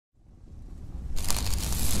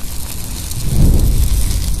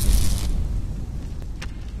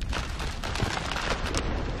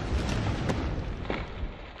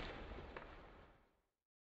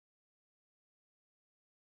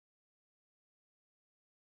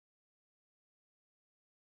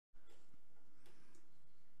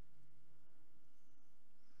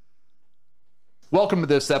Welcome to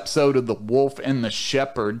this episode of The Wolf and the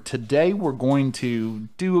Shepherd. Today we're going to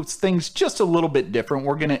do things just a little bit different.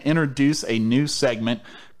 We're going to introduce a new segment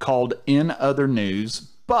called In Other News.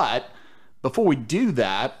 But before we do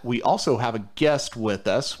that, we also have a guest with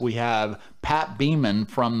us. We have Pat Beaman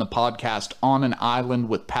from the podcast On an Island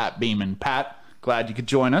with Pat Beaman. Pat, glad you could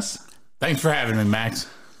join us. Thanks for having me, Max.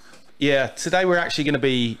 Yeah, today we're actually going to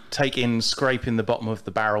be scraping the bottom of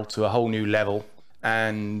the barrel to a whole new level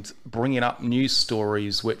and bringing up news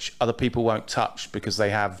stories which other people won't touch because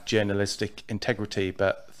they have journalistic integrity,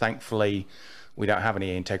 but thankfully we don't have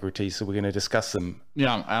any integrity, so we're going to discuss them.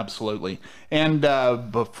 Yeah, absolutely. And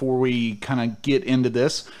before we kind of get into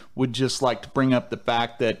this, would just like to bring up the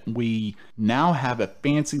fact that we now have a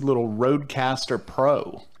fancy little Rodecaster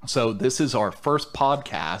Pro. So this is our first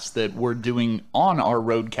podcast that we're doing on our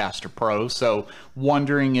Rodecaster Pro. So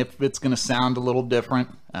wondering if it's going to sound a little different.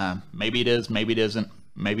 Maybe it is, maybe it isn't.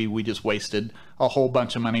 Maybe we just wasted a whole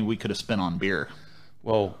bunch of money we could have spent on beer.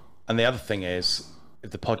 Well, and the other thing is, if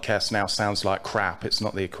the podcast now sounds like crap, it's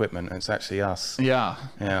not the equipment, it's actually us. Yeah.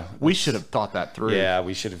 We should have thought that through. Yeah,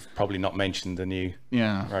 we should have probably not mentioned the new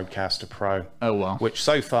Rodecaster Pro. Oh, well. Which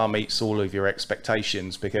so far meets all of your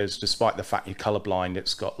expectations because despite the fact you're colorblind,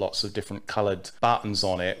 it's got lots of different colored buttons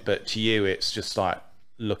on it. But to you, it's just like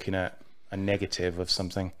looking at a negative of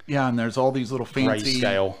something. Yeah, and there's all these little fancy...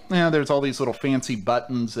 Grayscale. Yeah, there's all these little fancy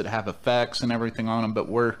buttons that have effects and everything on them, but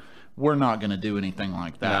we're not going to do anything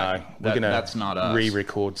like that. No, we're going that's not us.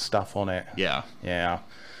 Re-record stuff on it. Yeah.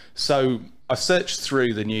 So I searched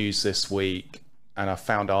through the news this week and I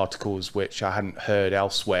found articles which I hadn't heard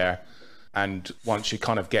elsewhere. And once you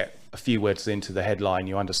kind of get a few words into the headline,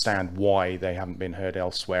 you understand why they haven't been heard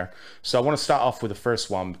elsewhere. So I want to start off with the first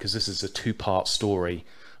one because this is a two-part story.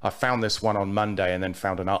 I found this one on Monday and then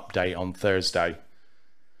found an update on Thursday.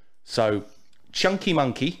 So, Chunky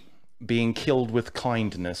Monkey being killed with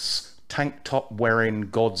kindness. Tank top wearing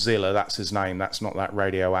Godzilla, that's his name. That's not that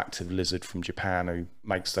radioactive lizard from Japan who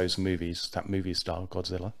makes those movies, that movie star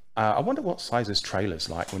Godzilla. I wonder what size his trailer's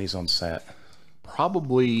like when he's on set.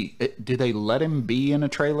 Probably, do they let him be in a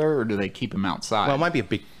trailer or do they keep him outside? Well, it might be a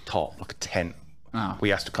big top, like a tent. Oh. Where he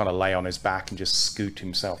has to kind of lay on his back and just scoot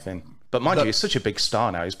himself in. But mind you, he's such a big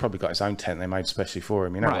star now, he's probably got his own tent they made especially for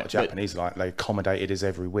him. You know what Japanese like, they accommodated his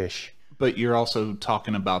every wish. But you're also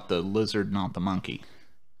talking about the lizard, not the monkey.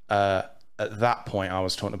 At that point, I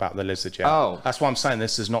was talking about the lizard, yeah. Oh. That's why I'm saying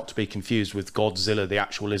this is not to be confused with Godzilla, the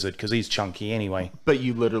actual lizard, because he's chunky anyway. But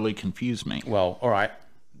you literally confused me. Well, all right.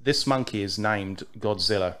 This monkey is named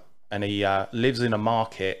Godzilla, and he lives in a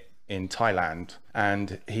market in Thailand,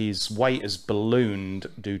 and his weight has ballooned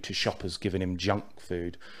due to shoppers giving him junk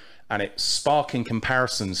food. And it's sparking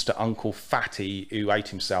comparisons to Uncle Fatty, who ate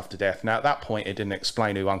himself to death. Now, at that point, it didn't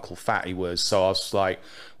explain who Uncle Fatty was. So I was like,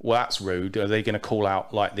 well, that's rude. Are they going to call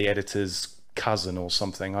out, like, the editor's cousin or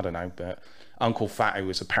something? I don't know. But Uncle Fatty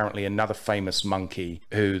was apparently another famous monkey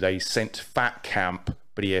who they sent to fat camp,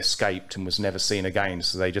 but he escaped and was never seen again.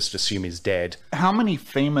 So they just assume he's dead. How many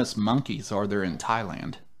famous monkeys are there in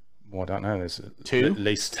Thailand? Well, I don't know. There's two? At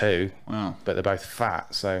least two. Wow. But they're both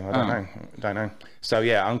fat, so I don't know. So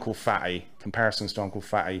yeah, Uncle Fatty. Comparisons to Uncle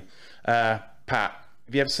Fatty. Pat,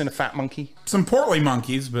 have you ever seen a fat monkey? Some portly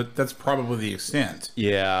monkeys, but that's probably the extent.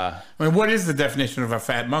 Yeah. I mean, what is the definition of a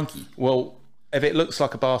fat monkey? Well, if it looks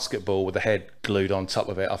like a basketball with the head glued on top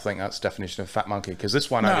of it, I think that's the definition of a fat monkey. Because this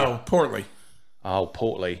one... No, portly. Oh,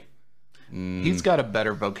 portly. He's got a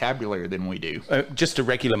better vocabulary than we do. Just a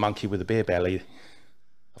regular monkey with a beer belly.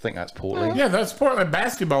 I think that's portly. Yeah, that's portly.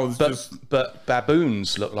 Basketball is just... But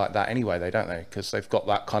baboons look like that anyway, they don't they? Because they've got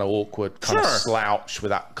that kind of awkward kind of slouch with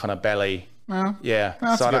that kind of belly. Well,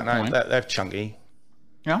 yeah, so I don't know. They're chunky.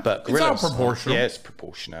 Yeah, but it's all proportional. Yeah, it's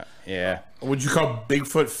proportionate. Yeah. Would you call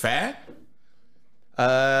Bigfoot fat?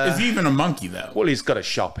 Is he even a monkey, though? Well, he's got a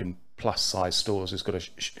shop in plus-size stores. He's got a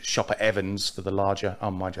shop at Evans for the larger... Oh,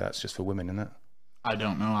 mind you, that's just for women, isn't it? I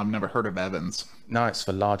don't know. I've never heard of Evans. No, it's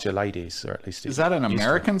for larger ladies, or at least... Is that an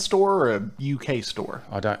American store or a UK store?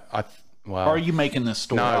 Well, or are you making this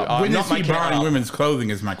store up? When is he buying women's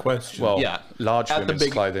clothing is my question. Well, yeah, large women's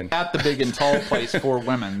clothing. At the big and tall place for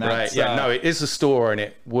women. That's, right, yeah, no, it is a store and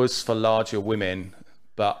it was for larger women,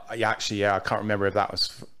 but actually, I can't remember if that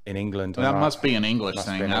was in England or that not. Must be an English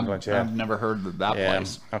thing. I've never heard of that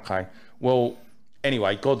place. Okay. Well,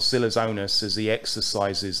 anyway, Godzilla's owner says he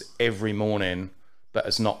exercises every morning but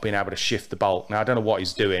has not been able to shift the bulk. Now, I don't know what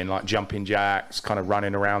he's doing, like jumping jacks, kind of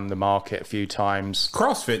running around the market a few times.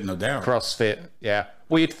 CrossFit, no doubt. CrossFit, yeah.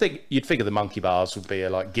 Well, you'd figure the monkey bars would be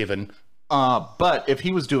a given. But if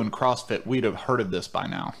he was doing CrossFit, we'd have heard of this by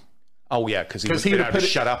now. Oh yeah, because Because he'd he'd have have to put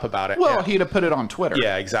it- shut up about it. Well, yeah. he'd have put it on Twitter.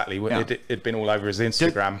 Yeah, exactly. It'd been all over his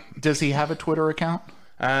Instagram. Does he have a Twitter account?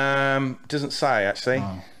 Doesn't say actually.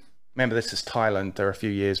 Remember, this is Thailand. They're a few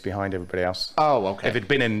years behind everybody else. Oh, okay. If it'd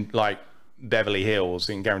been in like Beverly Hills,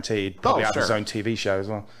 you can guarantee he'd probably have his sure. own TV show as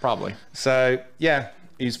well. Probably. So yeah,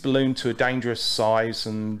 he's ballooned to a dangerous size,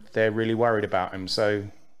 and they're really worried about him. So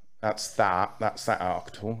that's that. That's that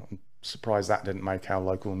article. I'm surprised that didn't make our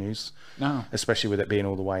local news. No. Especially with it being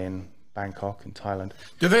all the way in Bangkok in Thailand.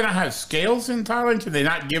 Do they not have scales in Thailand? Do they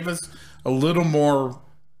not give us a little more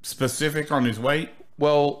specific on his weight?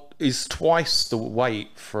 Well, he's twice the weight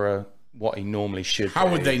for what he normally should How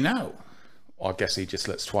be. would they know? I guess he just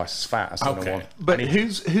looks twice as fat as the Okay. one. But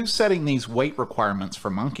who's setting these weight requirements for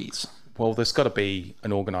monkeys? Well, there's got to be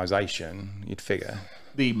an organisation, you'd figure.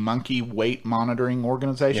 The Monkey Weight Monitoring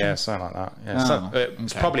Organization? Yeah, something like that. Yeah,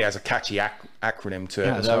 it probably has a catchy acronym to it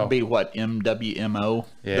Yeah, as that well. would be what, MWMO?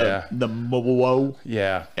 Yeah. The MWO?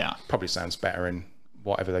 Yeah. Yeah. Probably sounds better in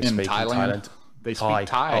whatever they In speak Thailand? in Thailand. They speak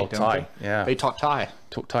Thai, Oh, don't Thai. they? Yeah. They talk Thai.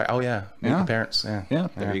 Talk Thai. Oh, yeah. Meet Yeah. the parents. Yeah. Yeah,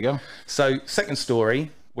 there you go. So, second story,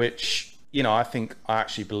 which, I think I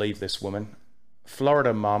actually believe this woman.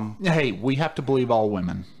 Florida mum. Hey, we have to believe all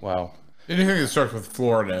women. Well, Anything that starts with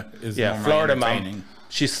Florida is normally Florida entertaining. mum.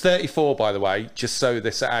 She's 34, by the way, just so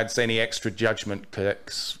this adds any extra judgment.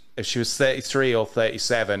 'Cause if she was 33 or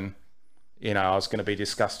 37, I was going to be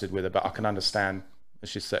disgusted with her, but I can understand that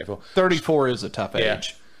she's 34. 34 is a tough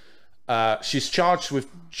age. She's charged with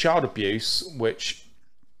child abuse, which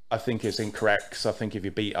I think is incorrect, because I think if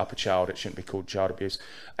you beat up a child, it shouldn't be called child abuse.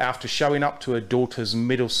 After showing up to her daughter's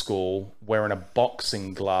middle school wearing a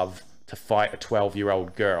boxing glove to fight a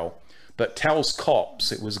 12-year-old girl, but tells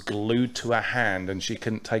cops it was glued to her hand and she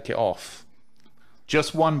couldn't take it off.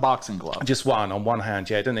 Just one boxing glove. Just one, on one hand.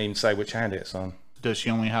 Yeah, it doesn't even say which hand it's on. Does she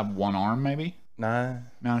only have one arm, maybe? No.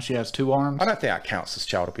 Now she has two arms? I don't think that counts as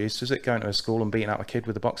child abuse. Does it, going to a school and beating up a kid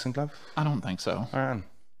with a boxing glove? I don't think so.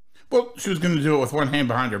 Well, she was going to do it with one hand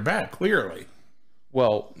behind her back, clearly.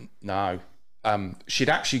 Well, no. She'd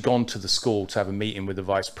actually gone to the school to have a meeting with the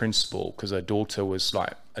vice principal because her daughter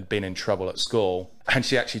had been in trouble at school, and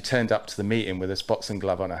she actually turned up to the meeting with this boxing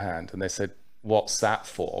glove on her hand, and they said, "What's that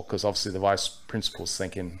for?" Because obviously the vice principal's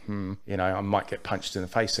thinking, I might get punched in the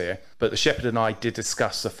face here. But the shepherd and I did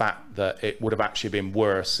discuss the fact that it would have actually been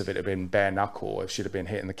worse if it had been bare knuckle, if she'd have been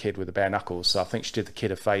hitting the kid with a bare knuckles. So I think she did the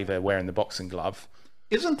kid a favour wearing the boxing glove.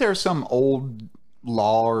 Isn't there some old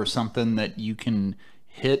law or something that you can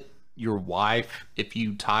hit your wife if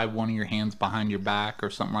you tie one of your hands behind your back or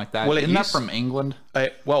something like that? Well, Isn't that from England?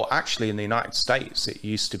 Well, actually, in the United States, it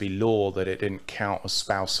used to be law that it didn't count as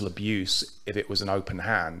spousal abuse if it was an open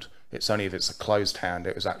hand. It's only if it's a closed hand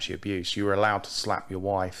it was actually abuse. You were allowed to slap your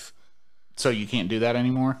wife. So you can't do that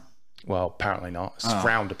anymore? Well, apparently not. It's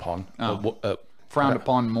frowned upon. Frowned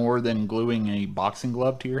upon more than gluing a boxing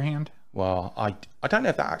glove to your hand? Well, I don't know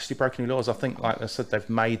if that actually broke any laws. I think, like I said, they've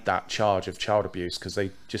made that charge of child abuse because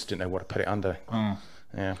they just didn't know what to put it under.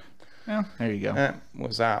 Yeah. Yeah, there you go. What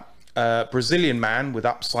was that? Brazilian man with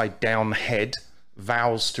upside down head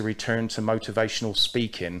vows to return to motivational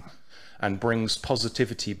speaking and brings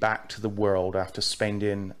positivity back to the world after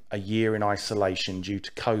spending a year in isolation due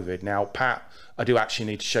to COVID. Now, Pat, I do actually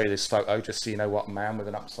need to show you this photo just so you know what a man with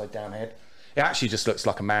an upside down head. It actually just looks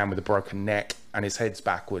like a man with a broken neck and his head's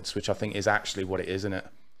backwards, which I think is actually what it is, isn't it?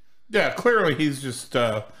 Yeah, clearly he's just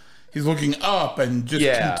he's looking up and just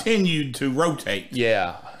continued to rotate.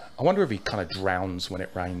 Yeah. I wonder if he kind of drowns when it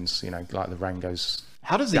rains, like the rain goes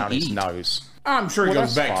down his nose. I'm sure he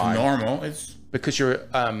goes that's back fine. to normal. It's Because your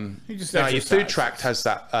just your food exercises. tract has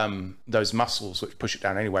that those muscles which push it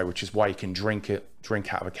down anyway, which is why you can drink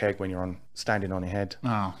out of a keg when you're standing on your head.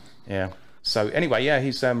 Oh. Yeah. So anyway,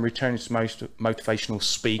 he's returning to motivational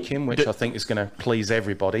speaking, which I think is going to please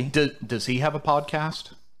everybody. Does he have a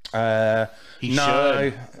podcast? He No,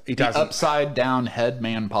 should. he The doesn't. Upside Down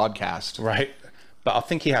Headman podcast. Right. But I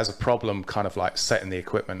think he has a problem kind of like setting the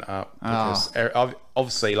equipment up because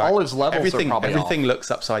obviously like All his levels are everything probably everything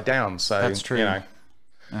looks upside down. So That's true.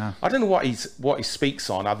 I don't know what he speaks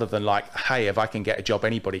on other than like, hey, if I can get a job,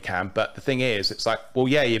 anybody can. But the thing is, it's like, well,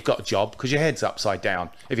 yeah, you've got a job because your head's upside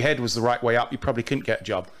down. If your head was the right way up, you probably couldn't get a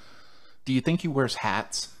job. Do you think he wears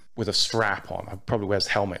hats? With a strap on. I probably wears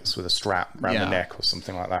helmets with a strap around the neck or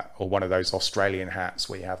something like that. Or one of those Australian hats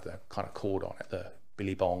where you have the kind of cord on it, the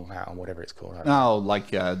Billy Bong hat or whatever it's called. Oh, like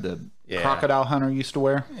the crocodile hunter used to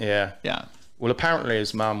wear? Yeah. Yeah. Well, apparently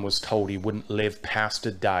his mum was told he wouldn't live past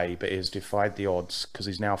a day, but he has defied the odds because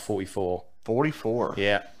he's now 44. 44.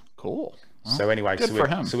 Yeah. Cool. Well, So anyway, good for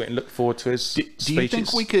him. So we can look forward to his Do you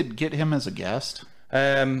think we could get him as a guest?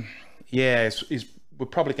 Yeah, we're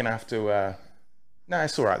probably going to have to... no,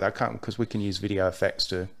 it's all right, though, can't, because we can use video effects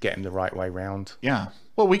to get him the right way round. Yeah.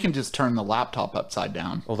 Well, we can just turn the laptop upside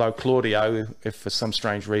down. Although, Claudio, if for some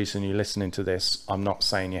strange reason you're listening to this, I'm not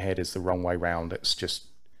saying your head is the wrong way round. It's just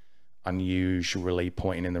unusually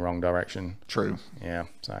pointing in the wrong direction. True. Yeah,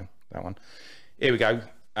 so that one. Here we go.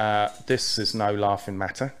 This is no laughing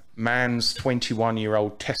matter. Man's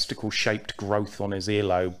 21-year-old testicle-shaped growth on his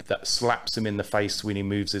earlobe that slaps him in the face when he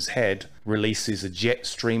moves his head releases a jet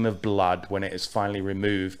stream of blood when it is finally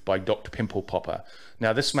removed by Dr. Pimple Popper.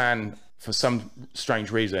 Now, this man, for some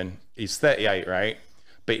strange reason, he's 38, right?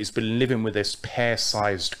 But he's been living with this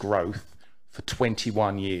pear-sized growth for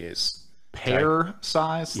 21 years. Pear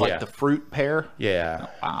size? Like the fruit pear? Yeah. Oh,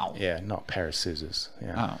 wow. Yeah, not pair of scissors.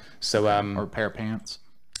 Yeah. Oh. So, or pear pants.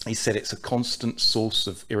 he said it's a constant source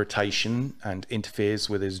of irritation and interferes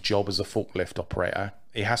with his job as a forklift operator.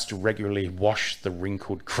 He has to regularly wash the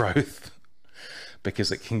wrinkled growth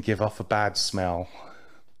because it can give off a bad smell.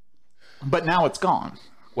 But now it's gone.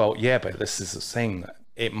 Well, yeah, but this is the thing, that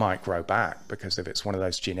it might grow back, because if it's one of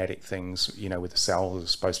those genetic things, you know, with the cells are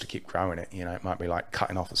supposed to keep growing it, you know, it might be like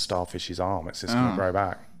cutting off a starfish's arm. It's just going to grow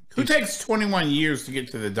back. Who takes 21 years to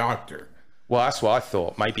get to the doctor? Well, that's what I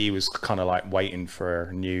thought. Maybe he was kind of like waiting for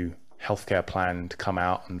a new healthcare plan to come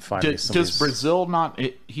out and finally... Does Brazil not...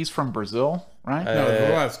 He's from Brazil, right? No,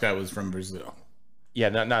 the last guy was from Brazil. Yeah,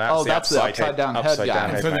 no, that's that's the upside down head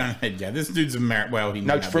guy. Upside down head guy. This dude's American. Well, he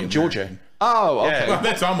No, from Georgia. Oh, okay. Well,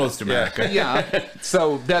 that's almost America. Yeah.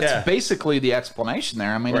 So that's basically the explanation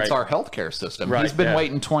there. I mean, it's our healthcare system. He's been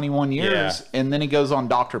waiting 21 years, and then he goes on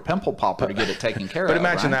Dr. Pimple Popper to get it taken care of. But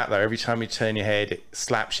imagine that, though. Every time you turn your head, it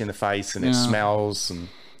slaps you in the face and it smells. And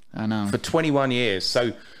I know. for 21 years.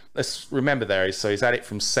 So let's remember there, so he's had it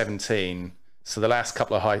from 17. So the last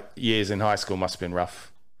couple of years in high school must have been rough.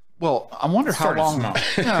 Well, I wonder how long. small.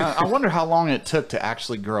 I wonder how long it took to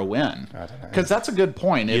actually grow in. I don't know. Because that's a good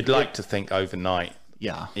point. You'd like to think overnight.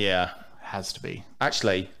 Yeah, Yeah. has to be.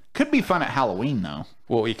 Actually, Could be fun at Halloween though.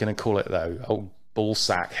 what are you going to call it, though? Old ball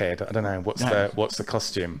sack head. I don't know. What's the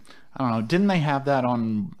costume? I don't know. Didn't they have that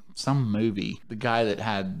on some movie? The guy that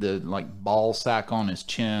had the like ball sack on his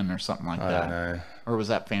chin or something like that. I don't know. Or was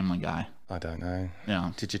that Family Guy? I don't know.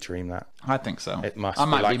 Yeah, Did you dream that? I think so. It must I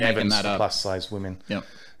be might like be making Evans that for up. plus-size women. Yep.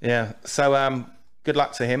 Yeah. So good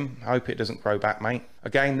luck to him. I hope it doesn't grow back, mate.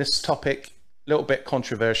 Again, this topic, a little bit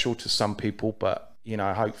controversial to some people, but, you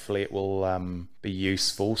know, hopefully it will be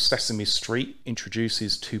useful. Sesame Street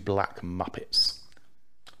introduces two black Muppets,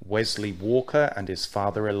 Wesley Walker and his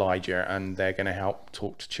father Elijah, and they're going to help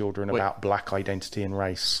talk to children about black identity and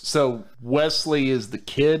race. So Wesley is the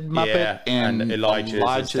kid Muppet, and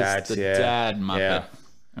Elijah's the dad Muppet. Yeah.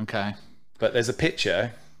 Okay. But there's a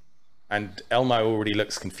picture, and Elmo already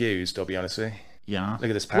looks confused, I'll be honest with you. Yeah. Look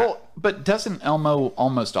at this, Pat. Well, but doesn't Elmo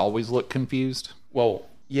almost always look confused? Well,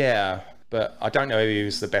 yeah, but I don't know if he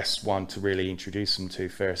was the best one to really introduce them to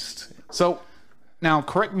first. So now,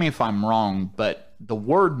 correct me if I'm wrong, but the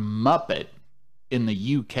word Muppet in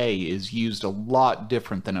the UK is used a lot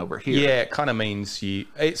different than over here. Yeah, it kind of means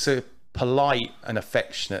it's a polite and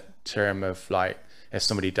affectionate term of like, if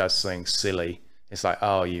somebody does something silly, it's like,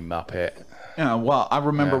 oh, you Muppet. Yeah, well, I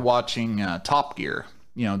remember watching Top Gear,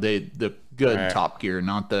 you know, the good Top Gear,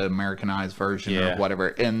 not the Americanized version or whatever.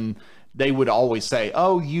 And they would always say,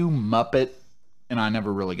 oh, you Muppet. And I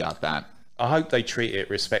never really got that. I hope they treat it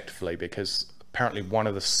respectfully, because apparently one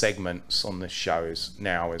of the segments on this show is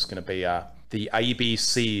going to be the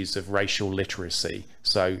ABCs of racial literacy.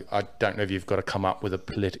 So I don't know if you've got to come up with a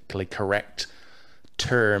politically correct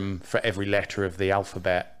term for every letter of the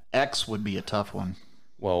alphabet. X would be a tough one.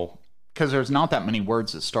 Well, because there's not that many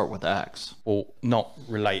words that start with X. Well, not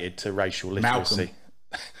related to racial literacy.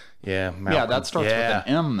 Malcolm. Yeah, that starts with an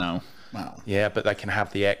M, though. Wow. Yeah, but they can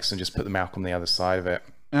have the X and just put the Malcolm on the other side of it.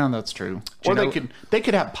 Yeah, that's true. Or they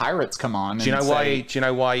could have pirates come on. Do you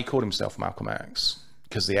know why he called himself Malcolm X?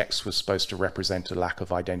 Because the X was supposed to represent a lack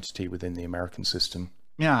of identity within the American system.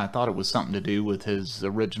 Yeah, I thought it was something to do with his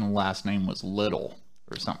original last name was Little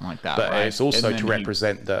or something like that. But right? it's also to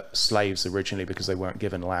represent that slaves originally, because they weren't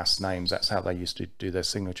given last names, that's how they used to do their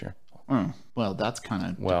signature. Well, that's kind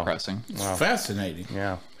of depressing. Fascinating.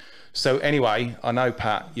 Yeah. So anyway, I know,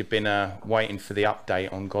 Pat, you've been waiting for the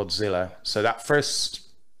update on Godzilla. So that first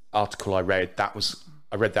article I read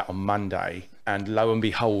that on Monday, and lo and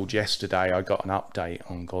behold, yesterday I got an update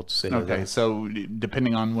on Godzilla. Okay, so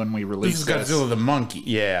depending on when we release This is Godzilla the monkey.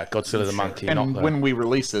 Yeah, Godzilla the monkey. And when we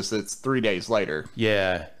release this, it's 3 days later.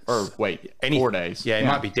 Yeah. Or wait, 4 days. Yeah, he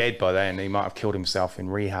might be dead by then. He might have killed himself in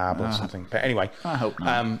rehab or something. But anyway, I hope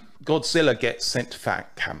not. Godzilla gets sent to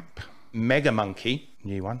fat camp. Mega Monkey,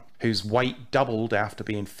 new one, whose weight doubled after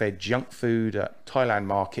being fed junk food at Thailand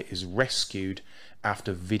market, is rescued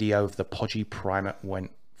after video of the podgy primate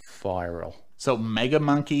went viral. So Mega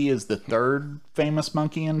Monkey is the third famous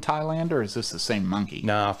monkey in Thailand, or is this the same monkey?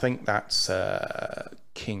 No, I think that's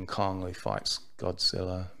King Kong who fights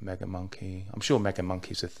Godzilla, Mega Monkey. I'm sure Mega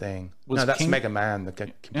Monkey's a thing. No, that's Mega Man, the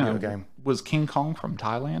computer game. Was King Kong from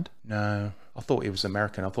Thailand? No, I thought he was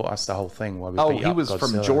American. I thought that's the whole thing. Where we beat he up was Godzilla.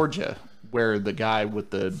 from Georgia, where the guy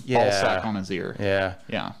with the ball sack on his ear. Yeah.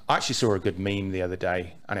 I actually saw a good meme the other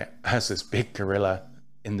day, and it has this big gorilla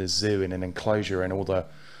in the zoo in an enclosure, and all the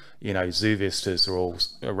zoo visitors are all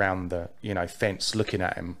around the fence looking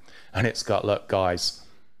at him, and it's got, look guys,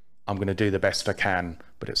 I'm going to do the best I can,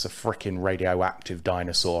 but it's a freaking radioactive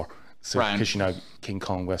dinosaur. So because King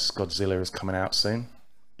Kong vs Godzilla is coming out soon.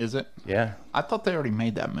 Is it? Yeah. I thought they already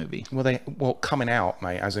made that movie. Well, coming out,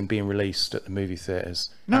 mate, as in being released at the movie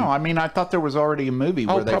theaters. No, I mean, I thought there was already a movie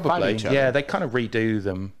where they fight each other. Yeah, they kind of redo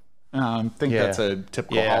them. I think that's a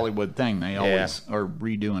typical Hollywood thing. They always are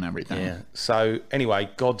redoing everything. Yeah. So anyway,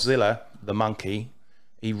 Godzilla, the monkey,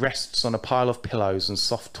 he rests on a pile of pillows and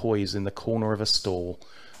soft toys in the corner of a stall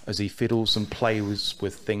as he fiddles and plays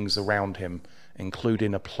with things around him,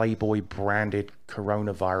 including a Playboy branded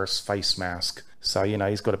coronavirus face mask. So,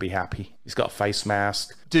 he's got to be happy. He's got a face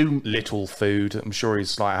mask, little food. I'm sure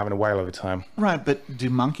he's like having a whale of a time. Right, but do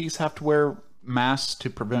monkeys have to wear masks to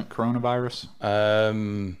prevent coronavirus?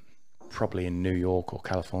 Probably in New York or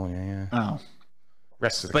California, yeah. Oh.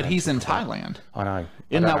 Rest of the but he's in probably. Thailand. I know.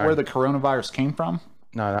 Isn't that where the coronavirus came from?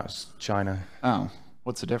 No, that was China. Oh.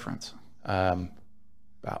 What's the difference?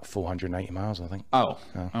 About 480 miles, I think. Oh.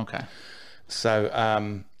 Okay.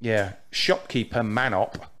 So, shopkeeper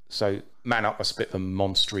Manop. So, Manop was a bit of a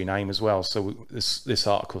monstery name as well. So, this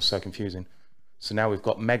article's so confusing. So, now we've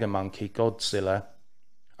got Mega Monkey, Godzilla,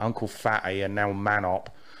 Uncle Fatty, and now Manop.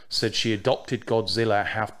 Said she adopted Godzilla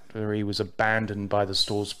after he was abandoned by the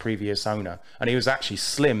store's previous owner. And he was actually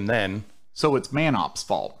slim then. So it's Manop's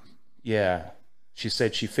fault. Yeah. She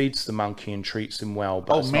said she feeds the monkey and treats him well.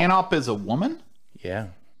 But Manop is a woman? Yeah.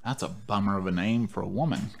 That's a bummer of a name for a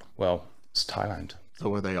woman. Well, it's Thailand.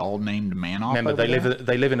 So are they all named Manop? Remember,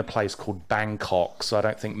 they live in a place called Bangkok, so I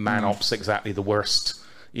don't think Manop's exactly the worst,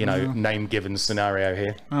 name-given scenario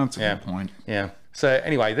here. That's a good point. Yeah. So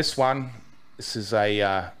anyway, this is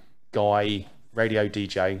a guy, radio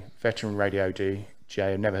DJ, veteran radio DJ.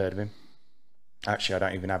 I've never heard of him. Actually, I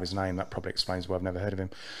don't even have his name. That probably explains why I've never heard of him.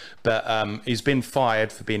 But he's been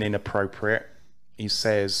fired for being inappropriate. He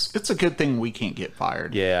says... It's a good thing we can't get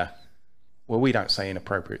fired. Yeah. Well, we don't say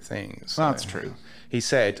inappropriate things. So. That's true. He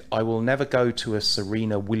said, I will never go to a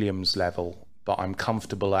Serena Williams level, but I'm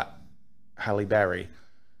comfortable at Halle Berry.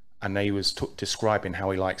 And he was describing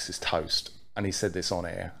how he likes his toast. And he said this on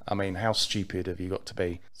air. I mean, how stupid have you got to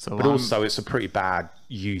be? But also, it's a pretty bad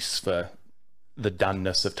use for the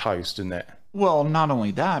doneness of toast, isn't it? Well, not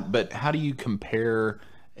only that, but how do you compare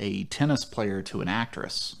a tennis player to an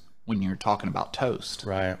actress when you're talking about toast?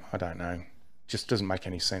 Right. I don't know. Just doesn't make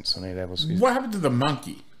any sense on any levels. What happened to the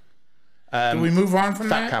monkey? Do we move on from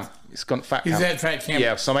Fat that? Camp. It's gone Fat Camp. Is that Fat Camp?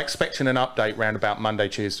 Yeah, so I'm expecting an update round about Monday,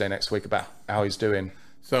 Tuesday next week about how he's doing.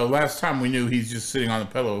 So last time we knew he's just sitting on a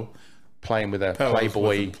pillow. Playing with a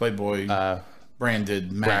Playboy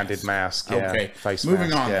branded mask. Yeah, okay. Face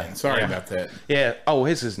Moving mask, on then. Sorry about that. Yeah. Oh,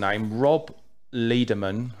 here's his name. Rob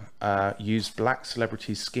Lederman used black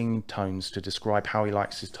celebrity skin tones to describe how he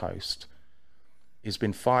likes his toast. He's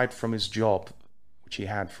been fired from his job, which he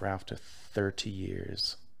had for after 30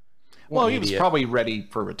 years. Well, he was probably ready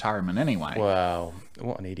for retirement anyway. Well,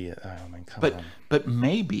 what an idiot, though. I mean, come on. But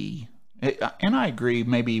maybe... And I agree,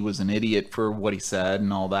 maybe he was an idiot for what he said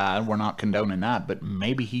and all that. We're not condoning that, but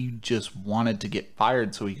maybe he just wanted to get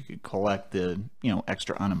fired so he could collect the,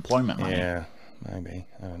 extra unemployment money. Yeah, maybe.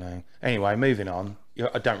 I don't know. Anyway, moving on.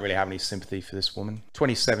 I don't really have any sympathy for this woman.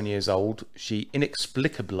 27 years old. She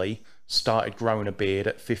inexplicably started growing a beard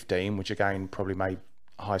at 15, which again probably made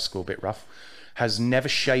high school a bit rough. Has never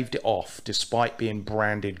shaved it off despite being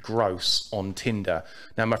branded gross on Tinder.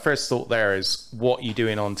 Now, my first thought there is, what are you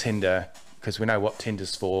doing on Tinder? Because we know what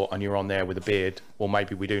Tinder's for, and you're on there with a beard. Or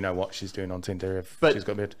maybe we do know what she's doing on Tinder if she's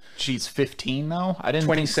got a beard. She's 15 though? I didn't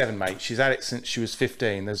 27, mate. She's had it since she was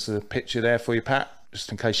 15. There's a picture there for you, Pat, just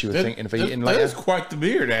in case you were thinking of eating later. That is quite the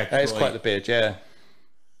beard, actually. That is quite the beard, yeah.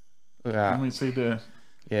 Let me see the...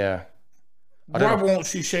 Yeah. Why won't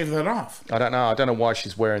she shave that off? I don't know. I don't know why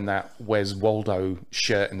she's wearing that Wes Waldo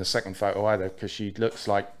shirt in the second photo either, because she looks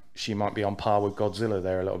like she might be on par with Godzilla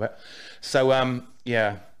there a little bit. So,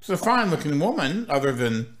 yeah. It's a fine-looking woman, other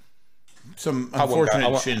than some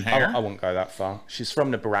unfortunate chin hair. I won't go that far. She's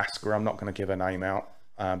from Nebraska. I'm not going to give her name out.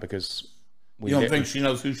 because You don't think she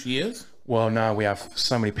knows who she is? Well, no, we have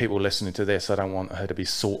so many people listening to this. I don't want her to be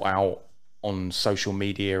sought out on social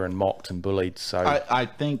media and mocked and bullied. So I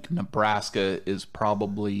think Nebraska is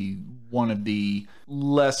probably one of the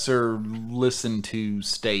lesser listened to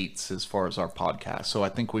states as far as our podcast. So I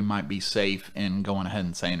think we might be safe in going ahead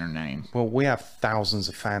and saying her name. well, we have thousands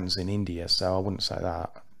of fans in India, so I wouldn't say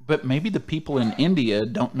that. But maybe the people in India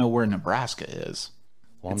don't know where Nebraska is.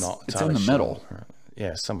 Well, I'm not. It's in the sure. middle.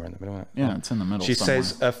 Yeah, somewhere in the middle. Yeah, it's in the middle. She somewhere.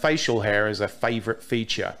 says her facial hair is her favourite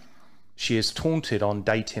feature. She is taunted on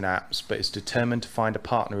dating apps, but is determined to find a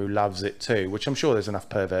partner who loves it too, which I'm sure there's enough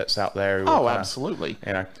perverts out there. Who Oh, are, absolutely.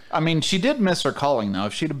 You know, I mean, she did miss her calling, though.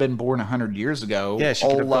 If she'd have been born 100 years ago, Yeah, she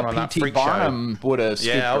could have gone on that P.T. freak show. Barnum would have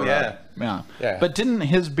scooped Yeah, oh, her yeah. up. Yeah. Yeah. But didn't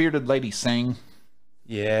his bearded lady sing?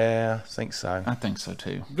 yeah, I think so. I think so,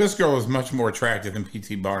 too. This girl is much more attractive than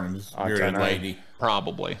P.T. Barnum's don't bearded know. lady.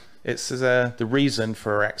 Probably. It says the reason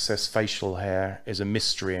for her excess facial hair is a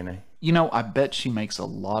mystery in it. You know, I bet she makes a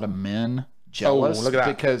lot of men jealous. Oh, look at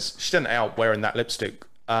that. Because She didn't out wearing that lipstick.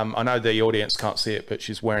 I know the audience can't see it, but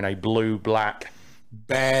she's wearing a blue-black.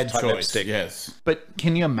 Bad choice. lipstick. Yes. But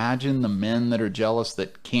can you imagine the men that are jealous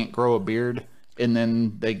that can't grow a beard and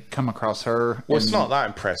then they come across her? Well, it's and not that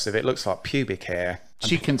impressive. It looks like pubic hair.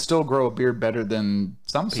 She can still grow a beard better than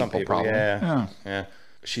some people probably. Yeah.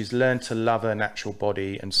 She's learned to love her natural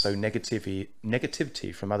body, and so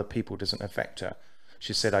negativity from other people doesn't affect her.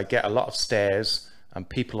 She said, I get a lot of stares, and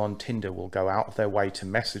people on Tinder will go out of their way to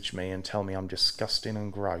message me and tell me I'm disgusting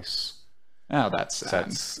and gross. Oh, that's sad.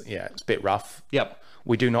 It's a bit rough. Yep.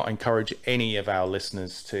 We do not encourage any of our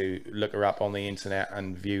listeners to look her up on the internet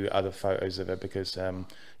and view other photos of her because,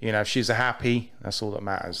 if she's happy, that's all that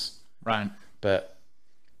matters. Right. But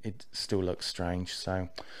it still looks strange. So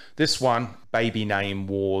this one, Baby Name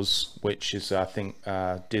Wars, which is, I think,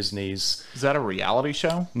 Disney's... Is that a reality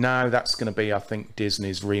show? No, that's going to be, I think,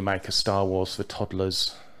 Disney's remake of Star Wars for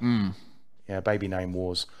toddlers. Yeah, Baby Name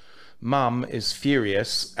Wars. Mum is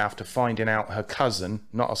furious after finding out her cousin,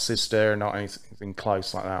 not a sister, not anything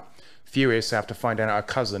close like that, furious after finding out her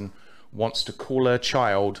cousin wants to call her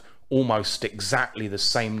child almost exactly the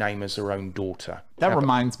same name as her own daughter. That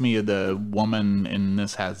reminds me of the woman, and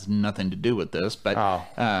this has nothing to do with this, but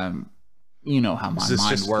you know how my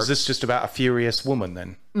mind works. Is this just about a furious woman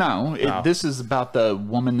then? No, this is about the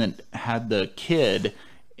woman that had the kid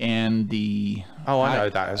and the... Oh, I know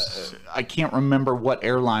that is. I can't remember what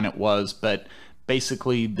airline it was, but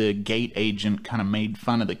basically the gate agent kind of made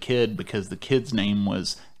fun of the kid because the kid's name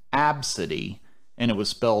was Absidy, and it was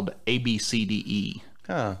spelled ABCDE.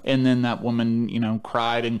 Huh. And then that woman,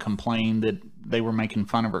 cried and complained that they were making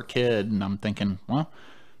fun of her kid. And I'm thinking, well,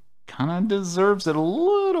 kind of deserves it a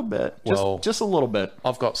little bit. Just a little bit.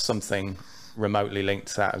 I've got something remotely linked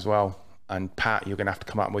to that as well. And Pat, you're going to have to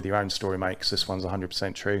come up with your own story, mate, because this one's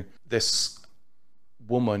 100% true. This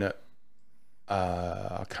woman at,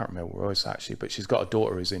 I can't remember where it was actually, but she's got a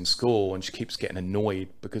daughter who's in school and she keeps getting annoyed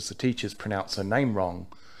because the teachers pronounce her name wrong.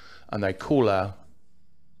 And they call her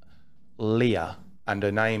Leah. And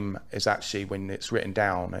her name is actually, when it's written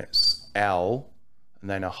down, it's L and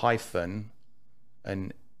then a hyphen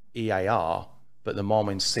and EAR. But the mom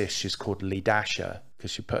insists she's called Lee Dasher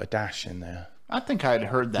because she put a dash in there. I think I'd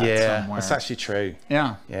heard that Yeah, somewhere. that's actually true.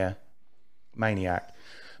 Yeah. Yeah. Maniac.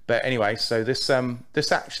 But anyway, so this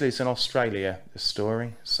actually is in Australia, this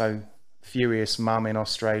story. So furious mum in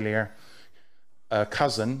Australia. A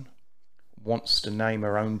cousin wants to name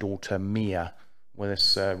her own daughter Mia. Well,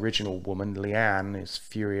 this original woman, Leanne, is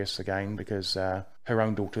furious again because her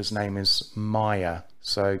own daughter's name is Maya.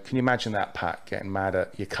 So can you imagine that, Pat, getting mad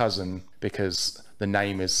at your cousin because the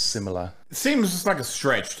name is similar? It seems just like a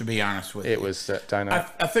stretch, to be honest with you. It was, don't know.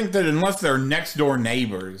 I think that unless they're next door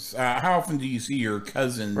neighbors, how often do you see your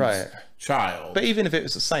cousin's child? But even if it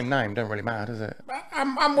was the same name, don't really matter, does it?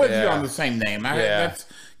 I'm with you on the same name.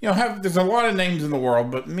 There's a lot of names in the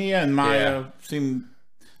world, but Mia and Maya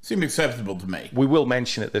seem acceptable to me. We will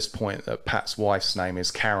mention at this point that Pat's wife's name is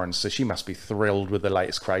Karen, so she must be thrilled with the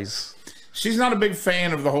latest craze. She's not a big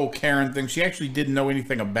fan of the whole Karen thing. She actually didn't know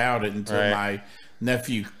anything about it until my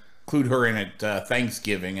nephew clued her in at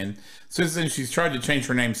Thanksgiving, and since then she's tried to change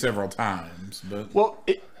her name several times. But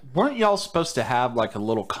weren't y'all supposed to have like a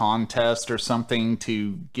little contest or something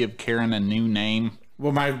to give Karen a new name?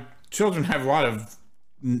 Well, my children have a lot of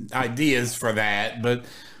ideas for that, but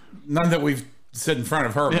none that we've said in front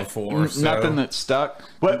of her before. Nothing that stuck.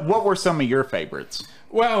 What were some of your favorites?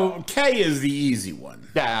 Well, Kay is the easy one.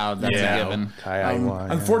 Yeah, that's a given.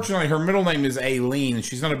 Unfortunately, her middle name is Aileen, and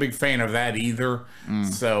she's not a big fan of that either.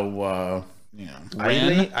 So you know,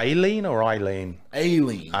 Aileen or Eileen?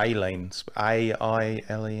 Aileen. Aileen.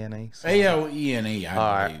 A-I-L-E-N-E. A-L-E-N-E,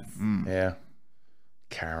 I believe. Yeah.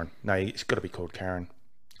 Karen. No, it's got to be called Karen.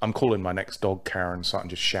 I'm calling my next dog Karen so I can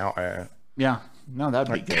just shout at her. Yeah. No,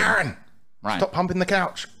 that'd be good. Karen! Right. Stop pumping the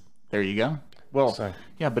couch. There you go. Well,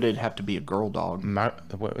 yeah, but it'd have to be a girl dog.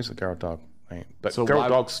 What is a girl dog? Right. But So girl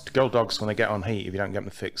dogs, when they get on heat, if you don't get them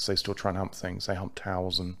fixed, they still try and hump things. They hump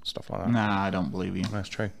towels and stuff like that. Nah, I don't believe you. That's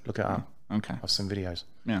true. Look it up. Okay. I've seen videos.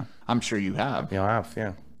 Yeah. I'm sure you have. Yeah, I have,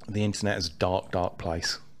 yeah. The internet is a dark, dark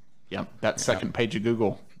place. Yep. That second page of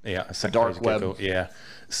Google. Yeah, a dark web. Google. Yeah.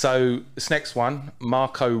 So this next one,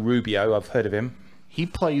 Marco Rubio, I've heard of him. He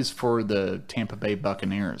plays for the Tampa Bay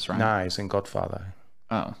Buccaneers, right? No, he's in Godfather.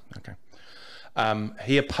 Oh. Okay.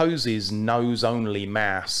 He opposes nose-only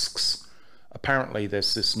masks. Apparently,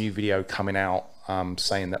 there's this new video coming out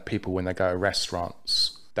saying that people, when they go to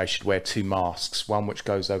restaurants, they should wear 2 masks. One which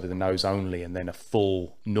goes over the nose only, and then a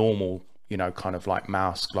full, normal, you know, kind of like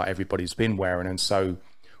mask like everybody's been wearing. And so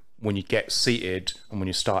when you get seated and when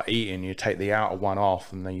you start eating, you take the outer one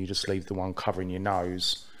off and then you just leave the one covering your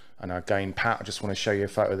nose. And again, Pat, I just want to show you a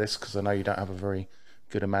photo of this because I know you don't have a very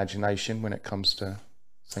good imagination when it comes to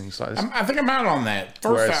things like this. I think I'm out on that.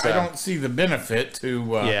 First, I don't see the benefit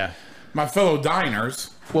to my fellow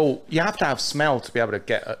diners. Well, you have to have smell to be able to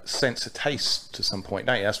get a sense of taste to some point,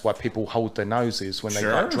 don't you? That's why people hold their noses when they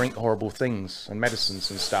like, drink horrible things and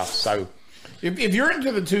medicines and stuff. So if you're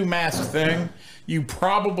into the 2 mask thing, you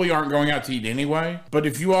probably aren't going out to eat anyway. But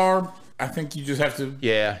if you are, I think you just have to.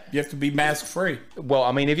 Yeah, you have to be mask free. Well,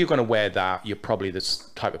 I mean, if you're going to wear that, you're probably this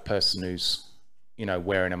type of person who's, you know,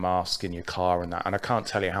 wearing a mask in your car and that. And I can't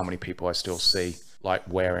tell you how many people I still see like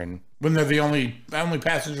wearing. When they're the only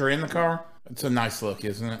passenger in the car, it's a nice look,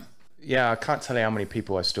 isn't it? Yeah, I can't tell you how many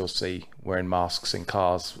people I still see wearing masks in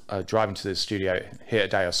cars. Driving to the studio here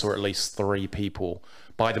today, I saw at least 3 people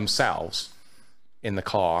by themselves in the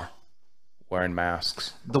car wearing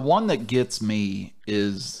masks. The one that gets me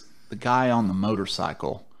is the guy on the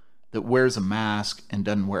motorcycle that wears a mask and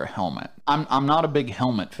doesn't wear a helmet. I'm not a big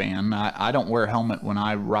helmet fan. I don't wear a helmet when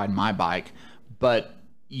I ride my bike, but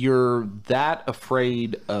you're that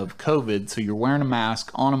afraid of COVID, so you're wearing a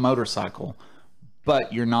mask on a motorcycle,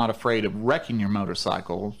 but you're not afraid of wrecking your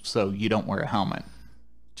motorcycle, so you don't wear a helmet.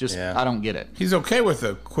 I don't get it. He's okay with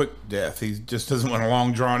a quick death. He just doesn't want a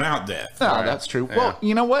long, drawn-out death. No, that's true. Yeah. Well,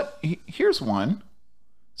 you know what? Here's one.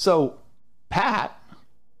 So, Pat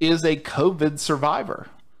is a COVID survivor.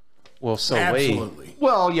 Well, so absolutely.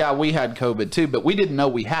 Well, yeah, we had COVID too, but we didn't know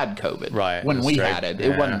we had COVID when we had it.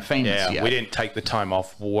 It wasn't famous yet. We didn't take the time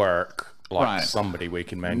off work like somebody we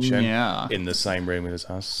can mention in the same room as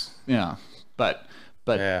us. Yeah, but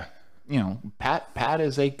you know, Pat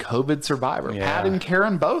is a COVID survivor. Yeah. Pat and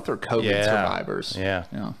Karen both are COVID survivors.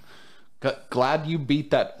 Yeah. Glad you beat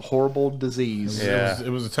that horrible disease. Yeah. It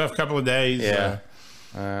was a tough couple of days.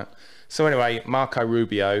 Yeah. So anyway, Marco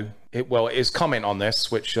Rubio, his comment on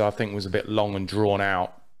this, which I think was a bit long and drawn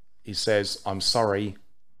out, he says, "I'm sorry,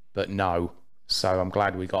 but no." So I'm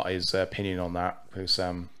glad we got his opinion on that, because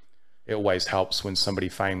it always helps when somebody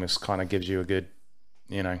famous kind of gives you a good,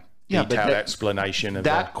 you know, detailed explanation of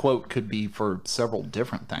that quote could be for several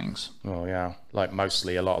different things. Oh yeah, like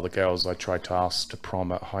mostly a lot of the girls I tried to ask to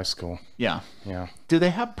prom at high school. Yeah. Yeah. Do they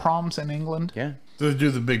have proms in England? Yeah. Do they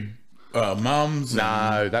do the big mums?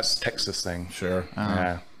 No, that's a Texas thing. Sure.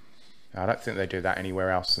 Yeah. I don't think they do that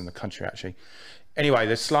anywhere else in the country, actually. Anyway,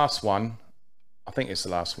 this last one, I think it's the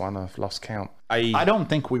last one. I've lost count. I don't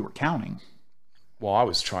think we were counting. Well, I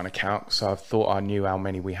was trying to count, so I thought I knew how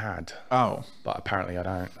many we had. Oh. But apparently I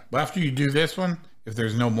don't. Well, after you do this one, if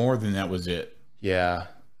there's no more, then that was it. Yeah.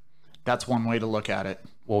 That's one way to look at it.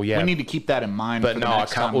 Well, yeah. We need to keep that in mind. But no, I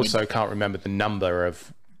can't remember the number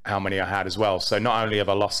of how many I had as well. So not only have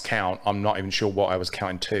I lost count, I'm not even sure what I was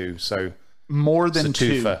counting to. So more than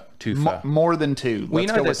two. More than 2. Well, you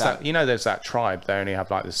know, there's that tribe. They only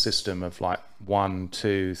have like the system of like 1,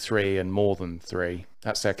 2, 3, and more than 3.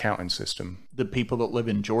 That's their counting system. The people that live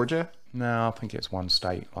in Georgia? No, I think it's one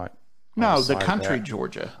state. Like no, the country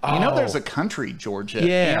Georgia. Oh. You know, there's a country Georgia.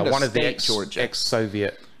 Yeah, and one of the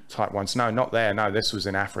ex-Soviet type ones. No, not there. No, this was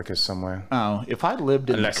in Africa somewhere. Oh, if I lived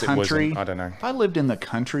in the country, I don't know. If I lived in the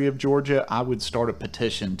country of Georgia, I would start a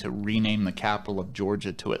petition to rename the capital of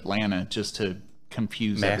Georgia to Atlanta, just to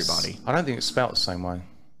confuse everybody. I don't think it's spelled the same way.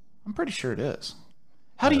 I'm pretty sure it is.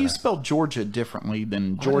 How do you spell Georgia differently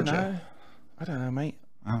than Georgia? I don't know, mate.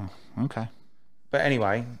 Oh, okay. But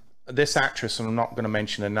anyway, this actress, and I'm not going to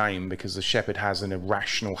mention her name because the shepherd has an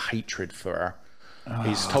irrational hatred for her. Oh.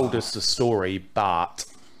 He's told us the story, but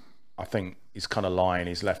I think he's kind of lying.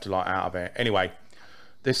 He's left a lot out of it. Anyway,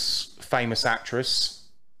 this famous actress,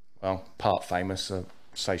 well, part famous,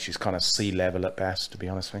 say she's kind of C-level at best, to be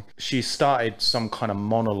honest with you. She started some kind of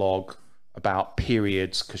monologue about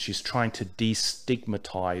periods because she's trying to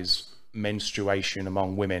destigmatize menstruation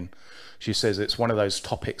among women. She says it's one of those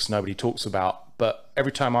topics nobody talks about, but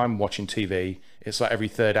every time I'm watching TV, it's like every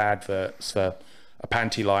third advert for a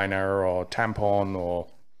panty liner or tampon, or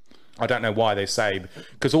I don't know why they say,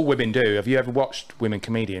 because all women do. Have you ever watched women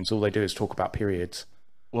comedians? All they do is talk about periods.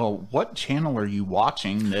 Well, what channel are you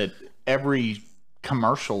watching that every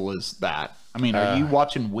commercial is that? I mean, are you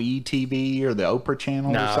watching WE TV or the Oprah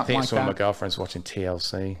channel or something like that? No, I think it's when my girlfriend's watching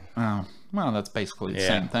TLC. Oh, well, that's basically the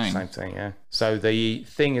same thing. Same thing, yeah. So the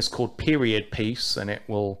thing is called Period Piece, and it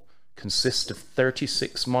will consist of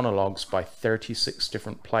 36 monologues by 36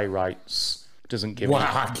 different playwrights. It doesn't give Wow,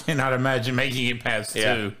 I cannot imagine making it past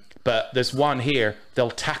two. But there's one here,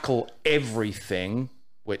 they'll tackle everything,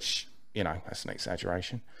 which, you know, that's an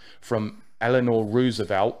exaggeration, from Eleanor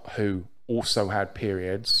Roosevelt, who also had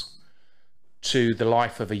periods, to the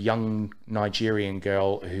life of a young Nigerian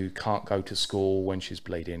girl who can't go to school when she's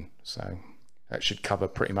bleeding. So that should cover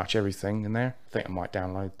pretty much everything in there. I think I might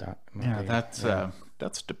download that.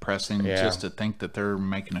 That's depressing just to think that they're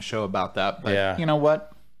making a show about that. But you know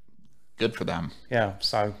what? Good for them. Yeah,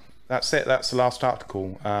 so that's it. That's the last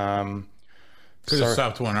article. Could have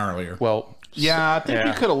stopped one earlier. Well, yeah, I think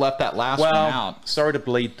we could have left that last one out. Sorry to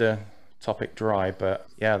bleed the topic dry, but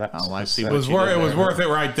yeah, that's. Oh, I see. It was worth it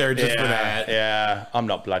right there just for that. Yeah, I'm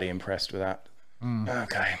not bloody impressed with that.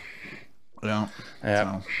 Okay. Yeah.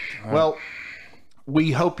 Yeah. Well,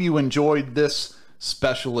 we hope you enjoyed this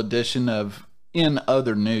special edition of In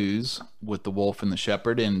Other News with the Wolf and the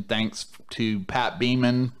Shepherd, and thanks to Pat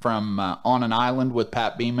Beaman from On an Island with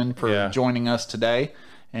Pat Beaman for joining us today.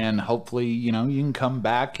 And hopefully, you know, you can come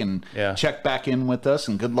back and check back in with us,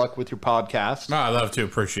 and good luck with your podcast. No, I love to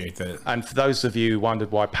appreciate that. And for those of you who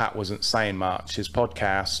wondered why Pat wasn't saying much, his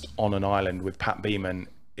podcast On an Island with Pat Beaman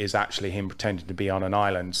is actually him pretending to be on an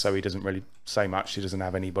island, so he doesn't really say much. He doesn't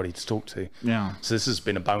have anybody to talk to. Yeah. So this has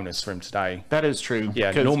been a bonus for him today. That is true.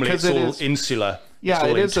 Yeah, normally it's all insular. Yeah,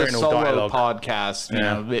 it is a solo dialogue. podcast, you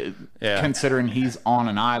know, considering he's on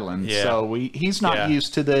an island. Yeah. So he's not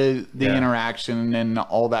used to the interaction and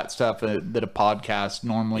all that stuff that a podcast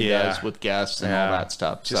normally does with guests and all that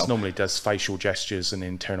stuff. Just normally does facial gestures and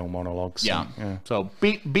internal monologues. Yeah. So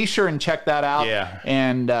be sure and check that out. Yeah.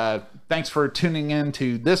 And thanks for tuning in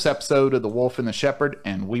to this episode of The Wolf and the Shepherd,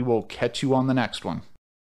 and we will catch you on the next one.